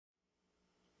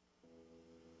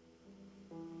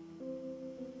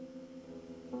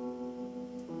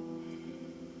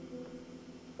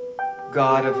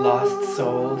God of lost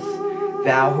souls,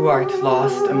 thou who art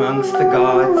lost amongst the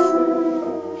gods,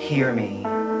 hear me.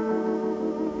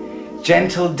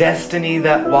 Gentle destiny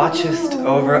that watchest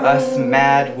over us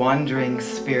mad wandering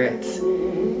spirits,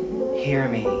 hear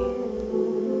me.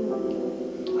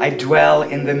 I dwell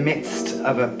in the midst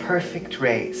of a perfect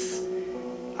race,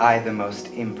 I the most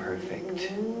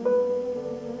imperfect.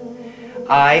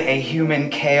 I, a human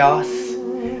chaos,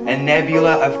 a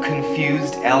nebula of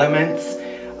confused elements,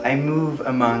 I move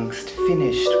amongst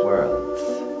finished worlds.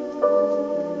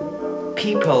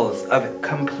 Peoples of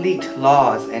complete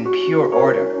laws and pure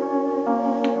order,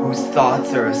 whose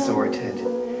thoughts are assorted,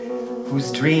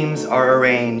 whose dreams are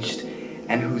arranged,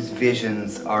 and whose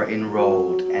visions are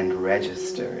enrolled and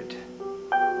registered.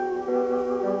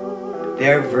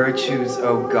 Their virtues,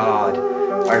 O God,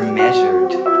 are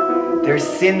measured, their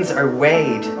sins are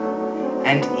weighed,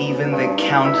 and even the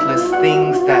countless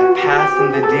things that pass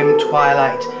in the dim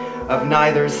twilight of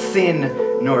neither sin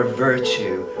nor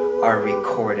virtue are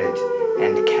recorded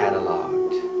and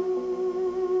catalogued.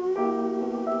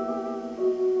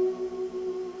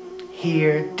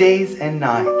 Here, days and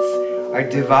nights are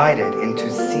divided into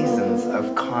seasons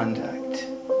of conduct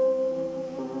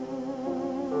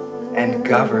and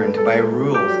governed by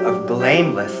rules of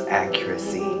blameless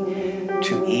accuracy,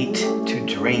 to eat, to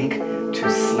drink,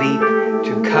 to sleep,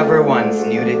 to cover one's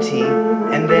nudity,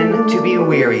 and then to be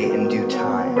weary in due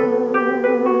time,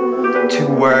 to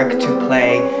work, to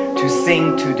play, to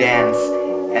sing, to dance,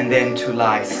 and then to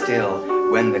lie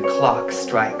still when the clock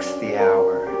strikes the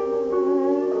hour.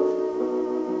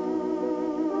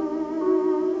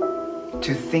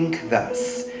 To think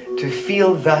thus, to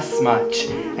feel thus much,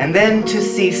 and then to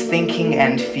cease thinking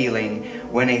and feeling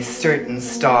when a certain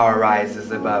star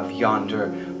rises above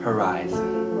yonder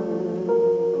horizon.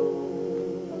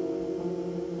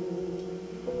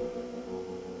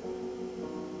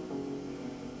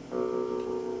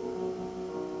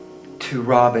 To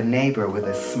rob a neighbor with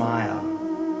a smile.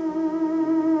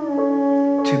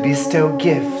 To bestow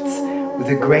gifts with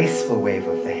a graceful wave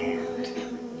of the hand.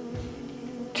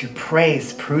 To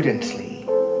praise prudently,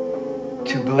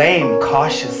 to blame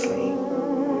cautiously,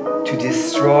 to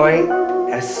destroy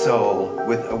a soul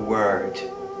with a word,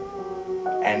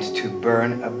 and to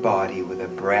burn a body with a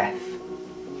breath.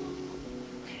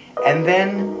 And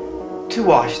then to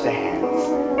wash the hands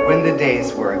when the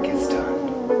day's work is done.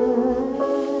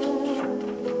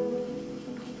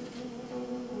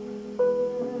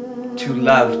 To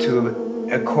love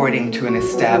according to an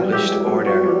established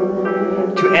order.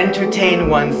 To entertain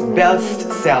one's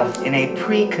best self in a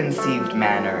preconceived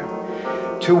manner,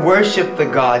 to worship the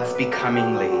gods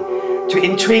becomingly, to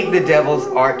intrigue the devils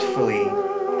artfully,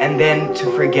 and then to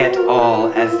forget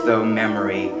all as though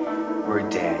memory were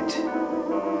dead.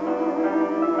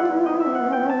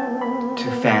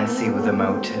 To fancy with a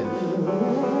motive,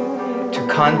 to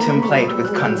contemplate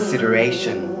with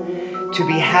consideration, to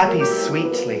be happy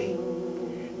sweetly,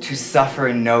 to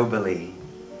suffer nobly,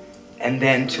 and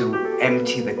then to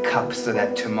empty the cup so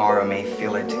that tomorrow may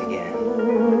fill it again.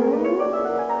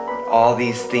 All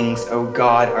these things, O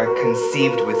God, are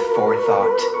conceived with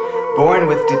forethought, born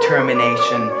with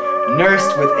determination,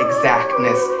 nursed with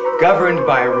exactness, governed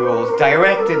by rules,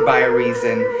 directed by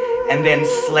reason, and then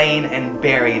slain and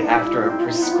buried after a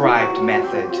prescribed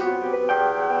method.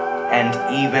 And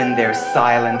even their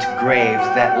silent graves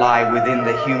that lie within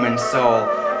the human soul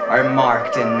are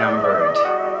marked and numbered.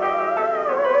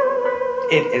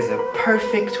 It is a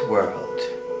perfect world.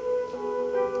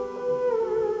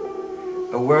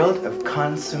 A world of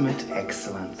consummate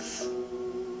excellence.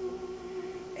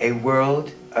 A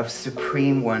world of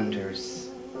supreme wonders.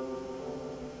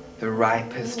 The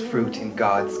ripest fruit in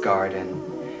God's garden.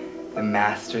 The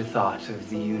master thought of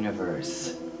the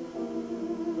universe.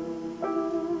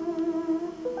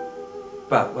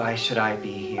 But why should I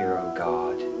be here, O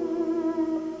God?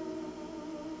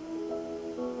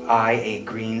 I, a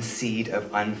green seed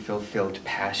of unfulfilled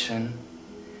passion,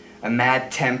 a mad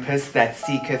tempest that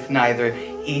seeketh neither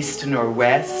east nor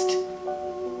west,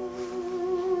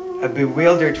 a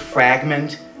bewildered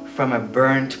fragment from a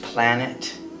burnt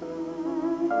planet.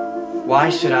 Why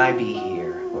should I be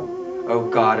here, O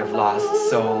God of lost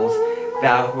souls,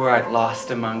 thou who art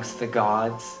lost amongst the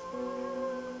gods?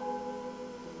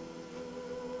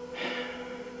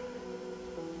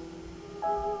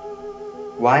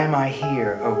 Why am I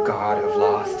here, O God of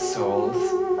lost souls,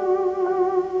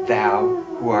 thou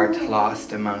who art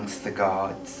lost amongst the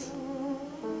gods?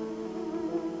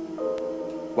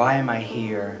 Why am I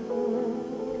here,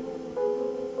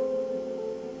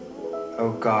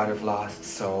 O God of lost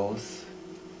souls,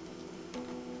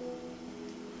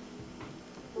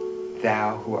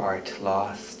 thou who art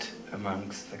lost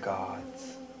amongst the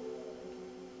gods.